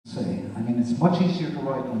I mean, it's much easier to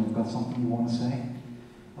write when you've got something you want to say.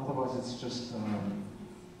 Otherwise, it's just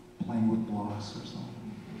playing with blocks or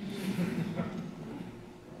something.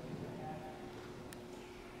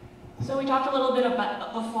 So we talked a little bit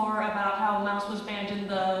before about how Mouse was banned in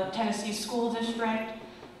the Tennessee school district.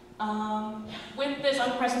 With this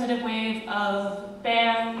unprecedented wave of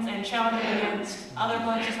bans and challenges against other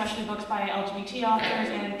books, especially books by LGBT authors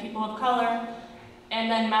and people of color, and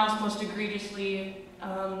then Mouse most egregiously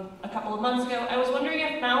a couple of months ago, I was wondering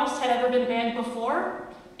if Mouse had ever been banned before,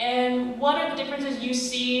 and what are the differences you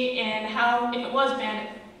see in how, if it was banned,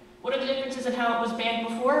 what are the differences in how it was banned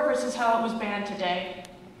before versus how it was banned today?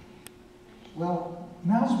 Well,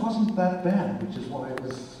 Mouse wasn't that bad, which is why it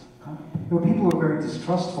was. There were people who were very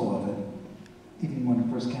distrustful of it, even when it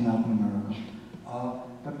first came out in America.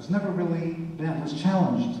 But it was never really banned. It was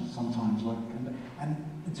challenged sometimes. And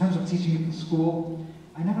in terms of teaching it in school,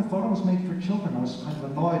 I never thought it was made for children. I was kind of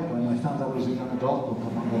annoyed when I found out it was a young adult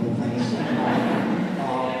book, among other things.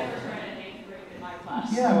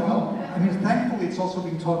 Yeah, well, I mean, thankfully it's also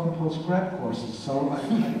being taught in post-grad courses, so I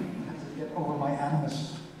had to get over my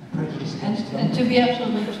animus prejudice against them. And to be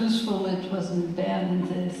absolutely truthful, it wasn't banned in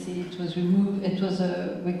Tennessee. It was removed. It was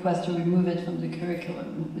a request to remove it from the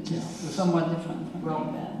curriculum, which is somewhat different from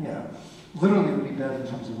being banned. Yeah, literally it would be bad in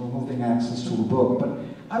terms of removing access to a book, but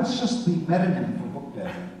I was just the metonym for book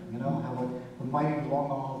banning. You know, how like the mighty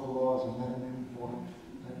long arm of the law is a metonym for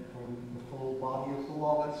the full body of the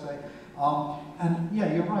law, let's say. And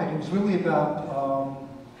yeah, you're right. It was really about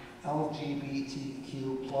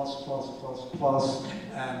LGBTQ plus,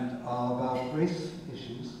 and about race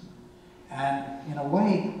issues. And in a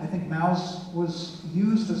way, I think Mouse was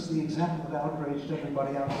used as the example that outraged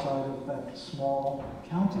everybody outside of that small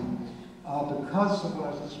county because of what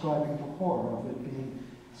I was describing before, of it being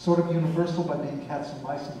sort of universal by being cats and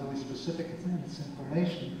mice and really specific in its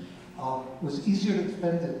information. It was easier to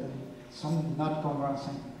defend it than some nut going around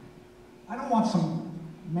saying, I don't want some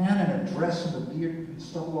man in a dress and a beard and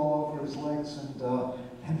stubble all over his legs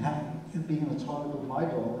and being in the toilet with my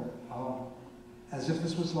daughter, as if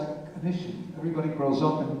this was like an issue. Everybody grows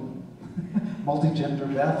up in multi-gender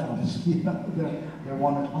bathrooms, you know, they're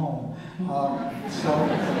one at home. So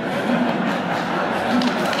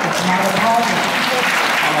it's not a problem.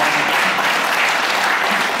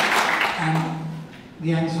 And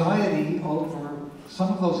the anxiety over some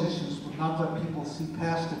of those issues would not let people see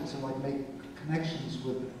past it to like make connections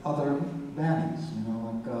with other bannings, you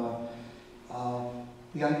know,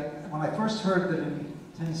 when I first heard that in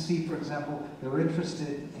Tennessee, for example, they were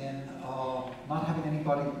interested in not having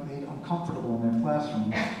anybody made uncomfortable in their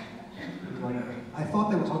classrooms. Like, I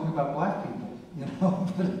thought they were talking about black people, you know,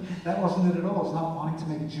 but that wasn't it at all. It's not wanting to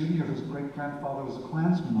make a junior whose great-grandfather was a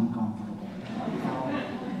Klansman uncomfortable.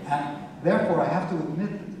 And therefore, I have to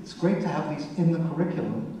admit that it's great to have these in the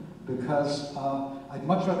curriculum because I'd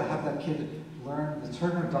much rather have that kid learn the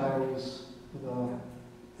Turner Diaries with an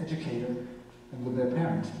educator than with their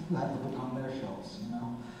parent who had the book on their shelves, you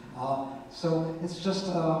know. So it's just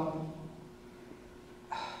the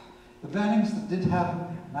bannings that did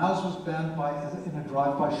happen. Mouse was banned in a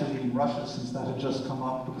drive-by shooting in Russia, since that had just come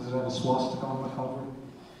up because it had a swastika on the cover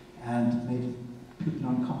and made Putin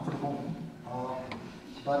uncomfortable.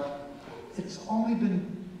 But it's only been,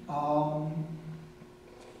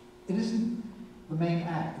 it isn't the main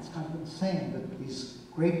act. It's kind of insane that these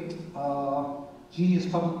great genius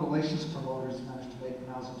public relations promoters managed to make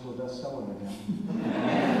Mouse into a bestseller again.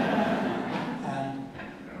 And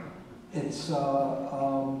it's,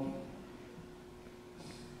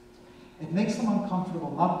 it makes them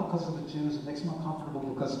uncomfortable, not because of the Jews, it makes them uncomfortable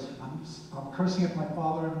because I'm cursing at my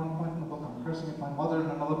father at one point in the book, I'm cursing at my mother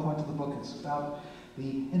at another point in the book. It's about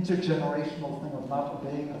the intergenerational thing of not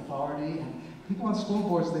obeying authority. And people on school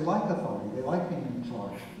boards, they like authority, they like being in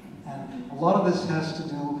charge. And a lot of this has to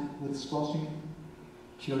do with squelching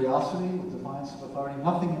curiosity, with defiance of authority.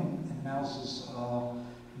 Nothing in Mouse's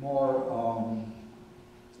more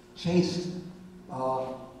chaste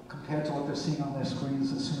compared to what they're seeing on their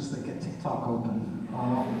screens as soon as they get TikTok open.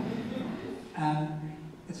 And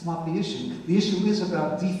it's not the issue. The issue is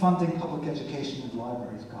about defunding public education and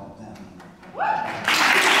libraries, goddamn. One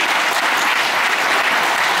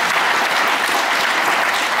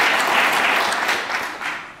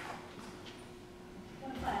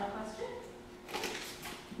final question.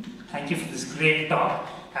 Thank you for this great talk.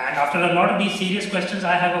 And after a lot of these serious questions,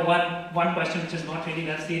 I have one question which is not really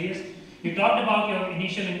that serious. You talked about your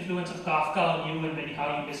initial influence of Kafka on you and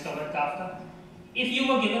how you discovered Kafka. If you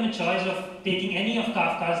were given a choice of taking any of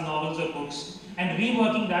Kafka's novels or books and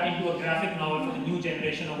reworking that into a graphic novel for the new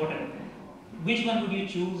generation or whatever, which one would you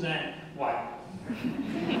choose and why?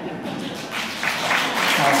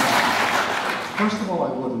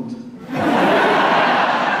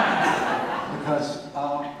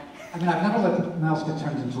 Mouse get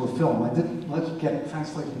turned into a film. I didn't let it get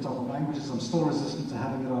translated into other languages. I'm still resistant to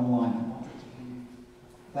having it online. I wanted to be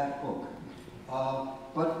that book.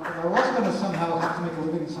 But I was going to somehow have to make a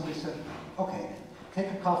living, and somebody said, okay, take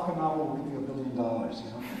a Kafka novel, we'll give you $1 billion, you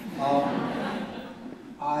know.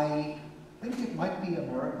 I think it might be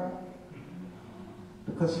America,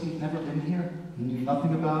 because he'd never been here, he knew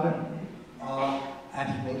nothing about it, and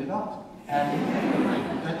he made it up.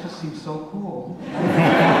 And that just seems so cool.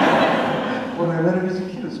 When I read it as a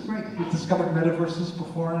kid, it was great. He discovered metaverses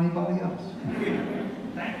before anybody else.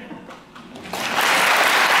 Thank you.